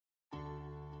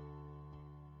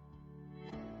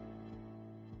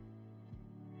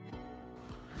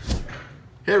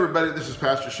Hey everybody, this is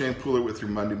Pastor Shane Pooler with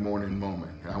your Monday Morning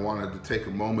Moment. I wanted to take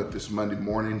a moment this Monday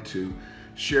morning to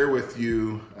share with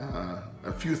you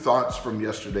a few thoughts from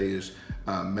yesterday's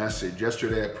message.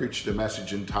 Yesterday I preached a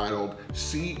message entitled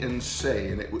See and Say,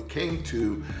 and it came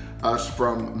to us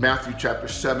from Matthew chapter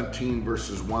 17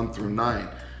 verses 1 through 9.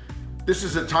 This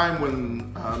is a time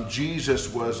when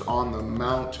Jesus was on the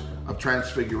Mount of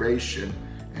Transfiguration,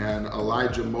 and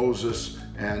Elijah, Moses,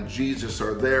 and Jesus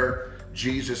are there.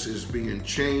 Jesus is being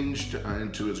changed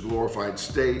into his glorified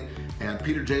state, and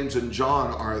Peter, James, and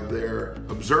John are there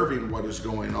observing what is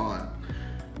going on.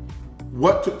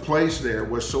 What took place there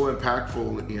was so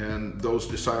impactful in those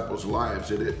disciples' lives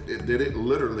that it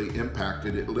literally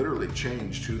impacted, it literally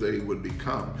changed who they would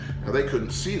become. Now they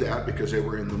couldn't see that because they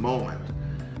were in the moment.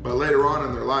 But later on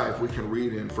in their life, we can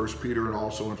read in 1 Peter and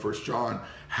also in 1 John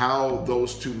how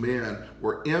those two men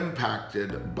were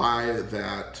impacted by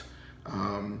that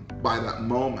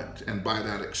moment and by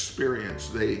that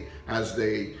experience. As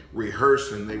they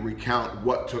rehearse and they recount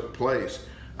what took place,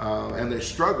 and they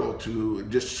struggle to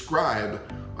describe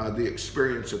the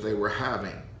experience that they were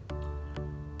having.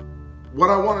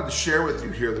 What I wanted to share with you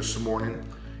here this morning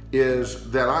is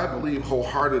that I believe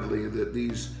wholeheartedly that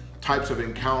these types of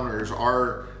encounters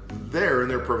are there and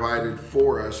they're provided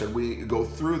for us, and we go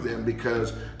through them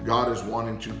because God is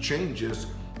wanting to change us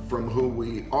from who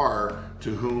we are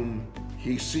to whom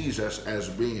He sees us as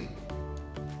being.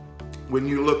 When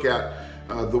you look at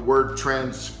the word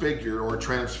transfigure or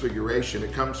transfiguration,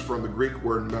 it comes from the Greek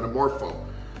word metamorpho.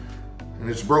 And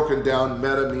it's broken down,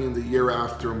 meta meaning the year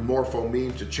after, morpho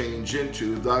means to change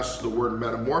into. Thus, the word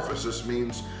metamorphosis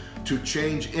means to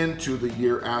change into the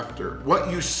year after.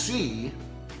 What you see,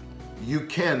 you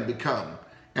can become.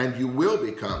 And you will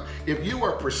become. If you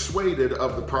are persuaded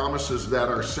of the promises that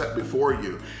are set before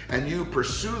you and you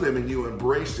pursue them and you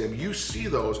embrace them, you see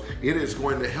those, it is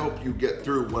going to help you get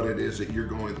through what it is that you're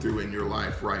going through in your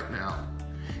life right now.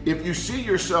 If you see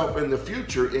yourself in the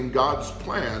future in God's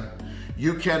plan,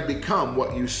 you can become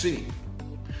what you see.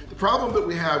 The problem that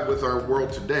we have with our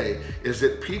world today is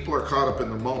that people are caught up in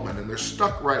the moment and they're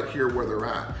stuck right here where they're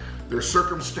at. Their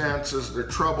circumstances, their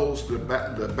troubles, the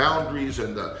boundaries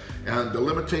and the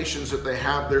limitations that they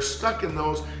have, they're stuck in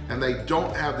those, and they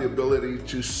don't have the ability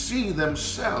to see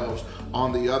themselves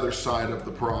on the other side of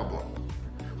the problem.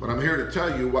 But I'm here to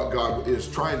tell you what God is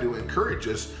trying to encourage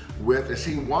us with is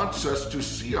He wants us to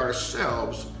see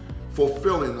ourselves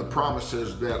fulfilling the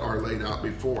promises that are laid out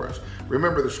before us.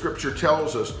 Remember, the scripture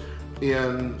tells us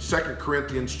in 2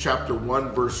 Corinthians chapter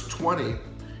 1 verse 20,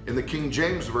 in the King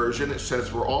James Version, it says,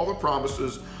 "For all the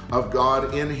promises of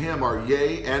God in Him are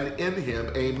yea, and in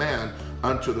Him amen,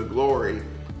 unto the glory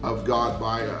of God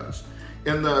by us."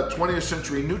 In the 20th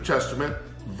century New Testament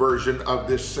version of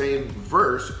this same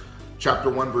verse,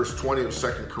 chapter 1, verse 20 of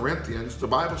 2 Corinthians, the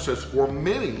Bible says, for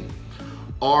many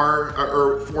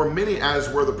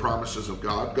as were the promises of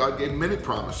God. God gave many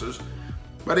promises,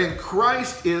 but in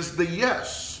Christ is the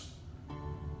yes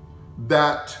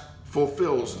that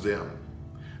fulfills them.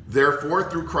 Therefore,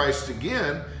 through Christ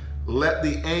again, let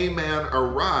the amen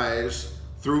arise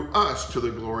through us to the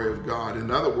glory of God. In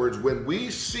other words, when we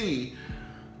see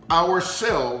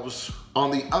ourselves on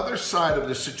the other side of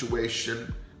the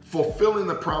situation, fulfilling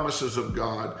the promises of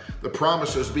God, the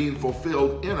promises being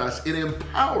fulfilled in us, it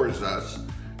empowers us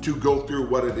to go through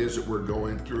what it is that we're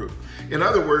going through. In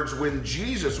other words, when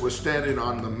Jesus was standing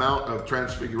on the Mount of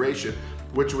Transfiguration,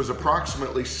 which was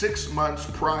approximately 6 months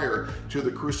prior to the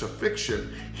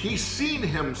crucifixion, He seen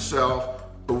Himself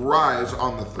arise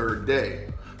on the third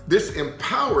day. This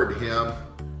empowered Him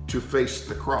to face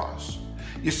the cross.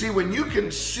 You see, when you can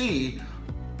see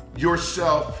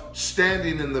yourself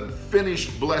standing in the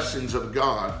finished blessings of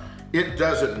God, it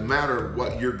doesn't matter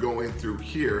what you're going through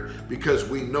here, because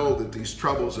we know that these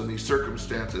troubles and these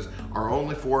circumstances are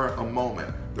only for a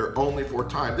moment. They're only for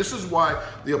time. This is why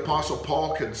the Apostle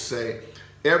Paul could say,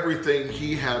 everything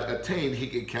he had attained, he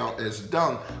could count as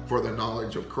dung for the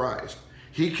knowledge of Christ.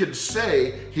 He could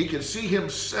say, he could see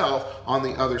himself on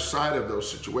the other side of those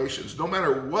situations. No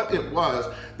matter what it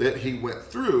was that he went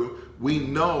through, we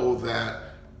know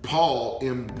that Paul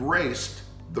embraced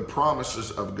the promises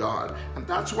of God. And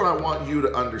that's what I want you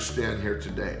to understand here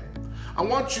today. I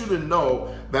want you to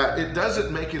know that it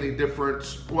doesn't make any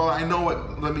difference. Well, I know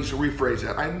it, let me rephrase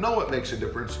that. I know it makes a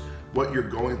difference what you're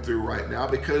going through right now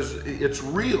because it's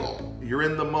real. You're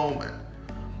in the moment.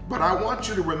 But I want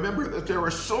you to remember that there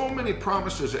are so many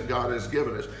promises that God has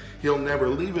given us. He'll never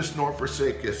leave us nor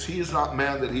forsake us. He is not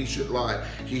man that He should lie.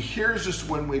 He hears us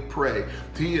when we pray.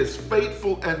 He is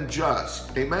faithful and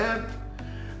just. Amen?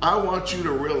 I want you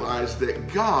to realize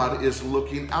that God is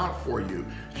looking out for you.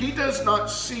 He does not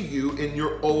see you in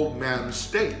your old man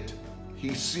state.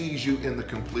 He sees you in the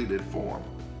completed form.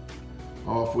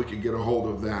 Oh, if we could get a hold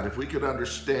of that, if we could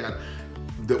understand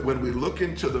that when we look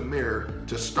into the mirror,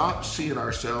 to stop seeing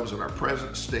ourselves in our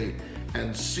present state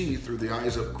and see through the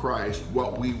eyes of Christ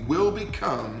what we will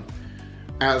become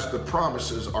as the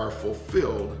promises are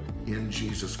fulfilled in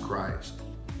Jesus Christ.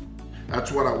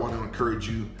 That's what I want to encourage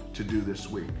you to do this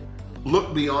week.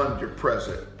 Look beyond your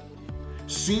present.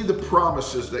 See the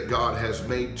promises that God has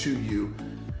made to you.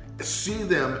 See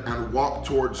them and walk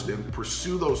towards them.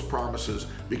 Pursue those promises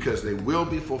because they will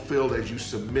be fulfilled as you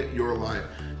submit your life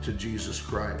to Jesus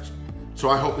Christ. So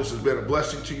I hope this has been a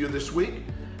blessing to you this week,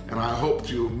 and I hope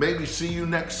to maybe see you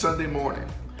next Sunday morning.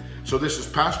 So this is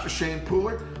Pastor Shane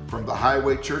Pooler from the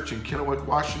Highway Church in Kennewick,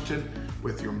 Washington,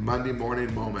 with your Monday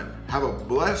morning moment. Have a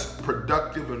blessed,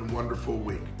 productive, and wonderful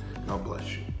week. God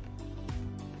bless you.